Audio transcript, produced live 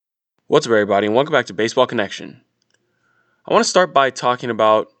What's up, everybody, and welcome back to Baseball Connection. I want to start by talking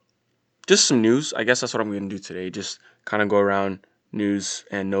about just some news. I guess that's what I'm going to do today. Just kind of go around news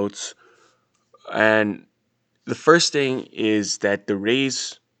and notes. And the first thing is that the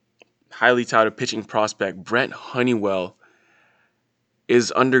Rays' highly touted pitching prospect, Brent Honeywell,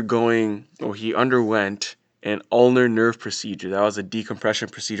 is undergoing, or he underwent, an ulnar nerve procedure. That was a decompression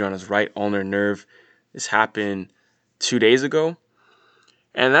procedure on his right ulnar nerve. This happened 2 days ago.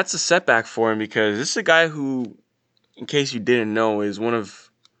 And that's a setback for him because this is a guy who, in case you didn't know, is one of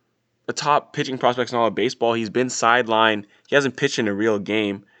the top pitching prospects in all of baseball. He's been sidelined. He hasn't pitched in a real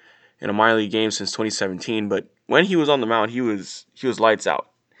game, in a minor league game since 2017. But when he was on the mound, he was lights out.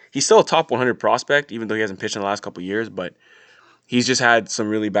 He's still a top 100 prospect, even though he hasn't pitched in the last couple of years. But he's just had some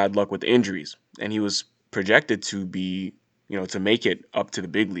really bad luck with injuries, and he was projected to be, to make it up to the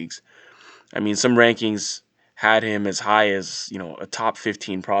big leagues. I mean, some rankings had him as high as a top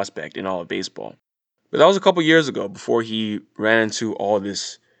 15 prospect in all of baseball. But that was a couple years ago before he ran into all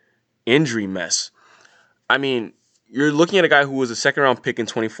this injury mess. I mean, you're looking at a guy who was a second round pick in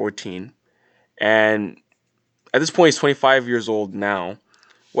 2014, and at this point, he's 25 years old now.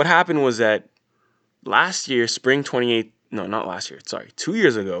 What happened was that last year, spring 28, no, not last year, sorry, 2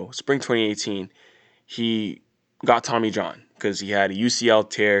 years ago, spring 2018, he got Tommy John because he had a UCL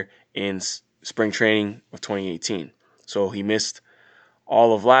tear in spring training of 2018. So he missed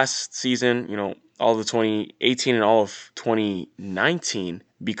all of last season, all of 2018 and all of 2019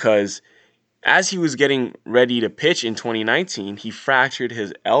 because as he was getting ready to pitch in 2019, he fractured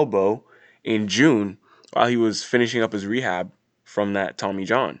his elbow in June while he was finishing up his rehab from that Tommy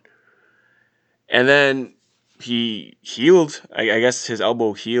John. And then he healed, I guess his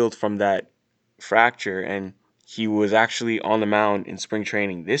elbow healed from that fracture, and he was actually on the mound in spring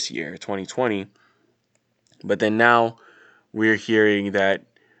training this year, 2020. But then now we're hearing that,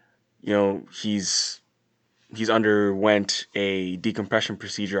 he's underwent a decompression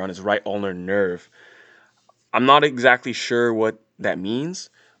procedure on his right ulnar nerve. I'm not exactly sure what that means,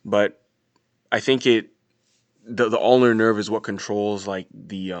 but I think the ulnar nerve is what controls like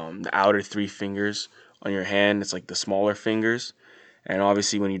the outer three fingers on your hand. It's like the smaller fingers, and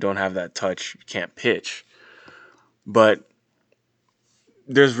obviously when you don't have that touch, you can't pitch. But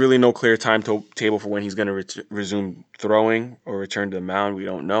there's really no clear timetable for when he's going to resume throwing or return to the mound. We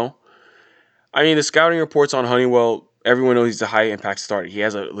don't know. I mean, the scouting reports on Honeywell, everyone knows he's a high impact starter. He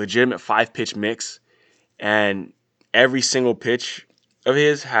has a legitimate 5 pitch mix, and every single pitch of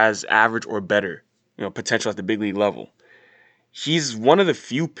his has average or better, potential at the big league level. He's one of the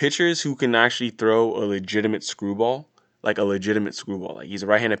few pitchers who can actually throw a legitimate screwball, like a legitimate screwball. Like he's a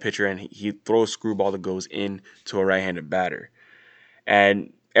right-handed pitcher and he throws a screwball that goes in to a right-handed batter.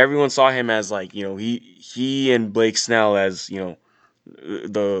 And everyone saw him as like, he and Blake Snell as,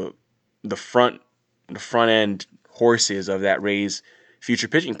 the the front the front end horses of that Rays future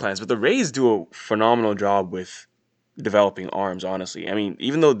pitching plans. But the Rays do a phenomenal job with developing arms, honestly. I mean,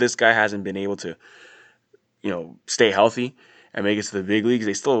 even though this guy hasn't been able to, stay healthy and make it to the big leagues,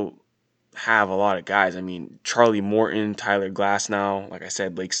 they still have a lot of guys. I mean, Charlie Morton, Tyler Glasnow, like I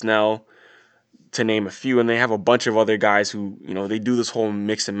said, Blake Snell, to name a few. And they have a bunch of other guys who, they do this whole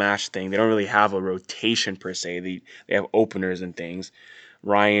mix and match thing. They don't really have a rotation per se. They have openers and things.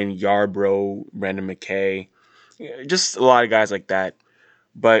 Ryan Yarbrough, Brendan McKay, just a lot of guys like that.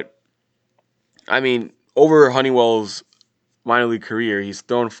 But, I mean, over Honeywell's minor league career, he's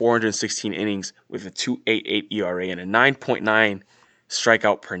thrown 416 innings with a 2.88 ERA and a 9.9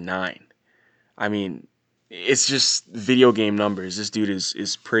 strikeout per nine. I mean, it's just video game numbers. This dude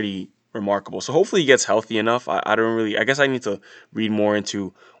is pretty remarkable. So hopefully he gets healthy enough. I don't really. I guess I need to read more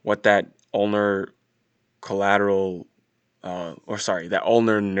into what that ulnar collateral, that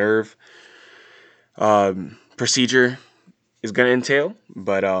ulnar nerve procedure is going to entail.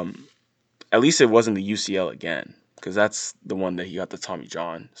 But at least it wasn't the UCL again, because that's the one that he got the Tommy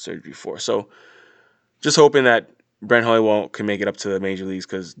John surgery for. So just hoping that Brent Honeywell can make it up to the major leagues,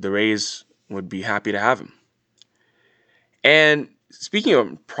 because the Rays would be happy to have him. And speaking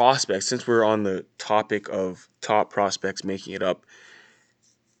of prospects, since we're on the topic of top prospects making it up,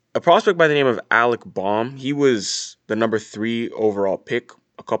 a prospect by the name of Alec Bohm, he was the number 3 overall pick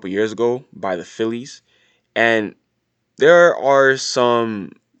a couple years ago by the Phillies. And there are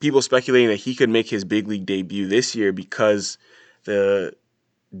some people speculating that he could make his big league debut this year because the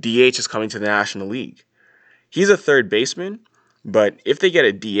DH is coming to the National League. He's a third baseman, but if they get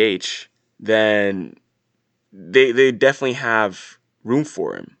a DH, then they definitely have room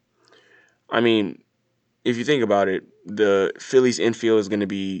for him. I mean, if you think about it, the Phillies infield is going to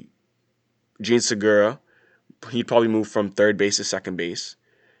be Gene Segura. He'd probably move from third base to second base.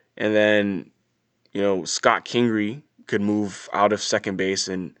 And then, Scott Kingery could move out of second base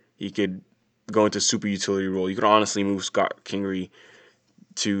and he could go into super utility role. You could honestly move Scott Kingery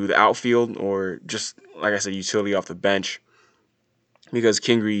to the outfield or just, like I said, utility off the bench because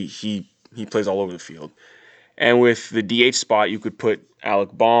Kingery, he plays all over the field. And with the DH spot, you could put Alec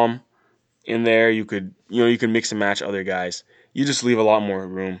Baum in there. You could mix and match other guys. You just leave a lot more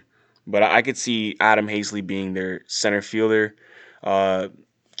room. But I could see Adam Hazley being their center fielder. Uh,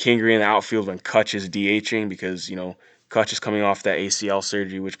 Kingery in the outfield when Kutch is DHing because Kutch is coming off that ACL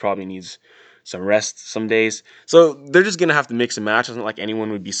surgery, which probably needs some rest some days. So they're just gonna have to mix and match. It's not like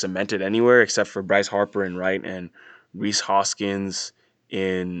anyone would be cemented anywhere except for Bryce Harper in right and Rhys Hoskins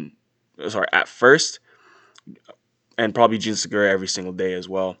in at first, and probably Gene Segura every single day as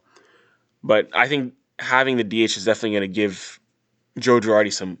well. But I think having the DH is definitely going to give Joe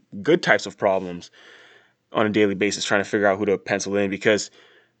Girardi some good types of problems on a daily basis, trying to figure out who to pencil in. Because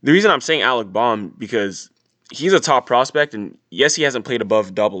the reason I'm saying Alec Baum, because he's a top prospect, and yes, he hasn't played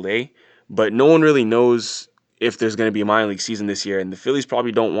above Double A, but no one really knows if there's going to be a minor league season this year, and the Phillies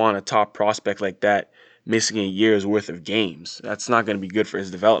probably don't want a top prospect like that missing a year's worth of games. That's not going to be good for his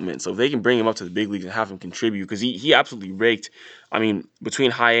development. So if they can bring him up to the big leagues and have him contribute, because he absolutely raked. I mean,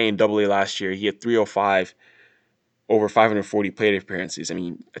 between high A and Double A last year, he had 305 over 540 plate appearances. I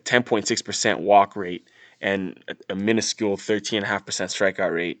mean, a 10.6% walk rate and a minuscule 13.5%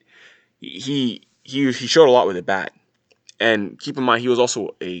 strikeout rate. He showed a lot with the bat. And keep in mind, he was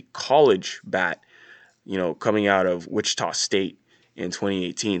also a college bat, coming out of Wichita State in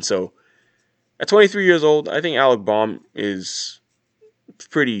 2018. So at 23 years old, I think Alec Baum is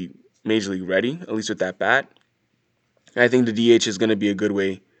pretty major league ready, at least with that bat. And I think the DH is going to be a good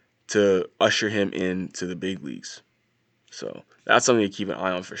way to usher him into the big leagues. So that's something to keep an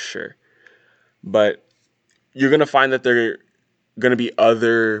eye on for sure. But you're going to find that there are going to be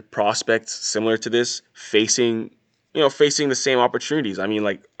other prospects similar to this facing the same opportunities. I mean,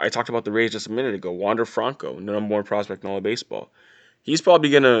 like I talked about the Rays just a minute ago. Wander Franco, the number one prospect in all of baseball. He's probably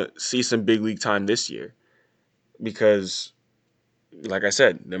going to see some big league time this year because, like I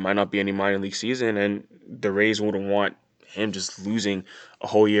said, there might not be any minor league season, and the Rays wouldn't want him just losing a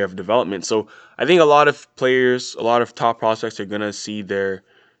whole year of development. So I think a lot of players, a lot of top prospects are going to see their,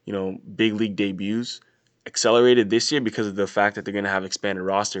 big league debuts accelerated this year because of the fact that they're going to have expanded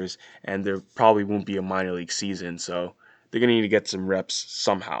rosters and there probably won't be a minor league season. So they're going to need to get some reps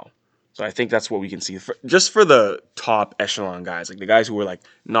somehow. So I think that's what we can see just for the top echelon guys, like the guys who were like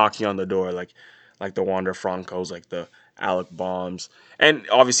knocking on the door, like the Wander Francos, like the Alec Baums, and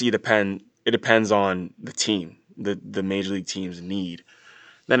obviously it depends on the team, the major league team's need.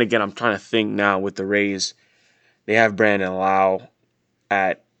 Then again, I'm trying to think now with the Rays, they have Brandon Lau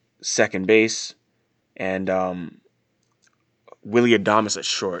at second base and Willy Adames at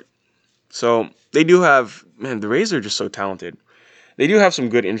short. So they do have, man, the Rays are just so talented. They do have some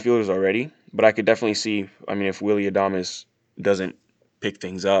good infielders already, but I could definitely see, I mean, if Willy Adames doesn't pick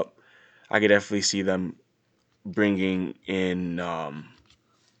things up, I could definitely see them bringing in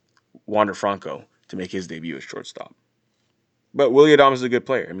Wander Franco to make his debut at shortstop. But Willy Adames is a good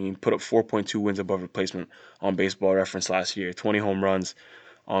player. I mean, he put up 4.2 wins above replacement on Baseball Reference last year, 20 home runs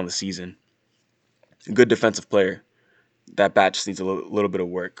on the season. A good defensive player. That bat just needs a little bit of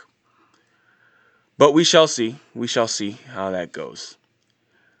work. But we shall see. We shall see how that goes.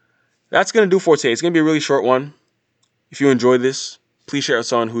 That's going to do for today. It's going to be a really short one. If you enjoyed this, please share it with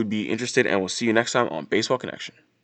someone who would be interested, and we'll see you next time on Baseball Connection.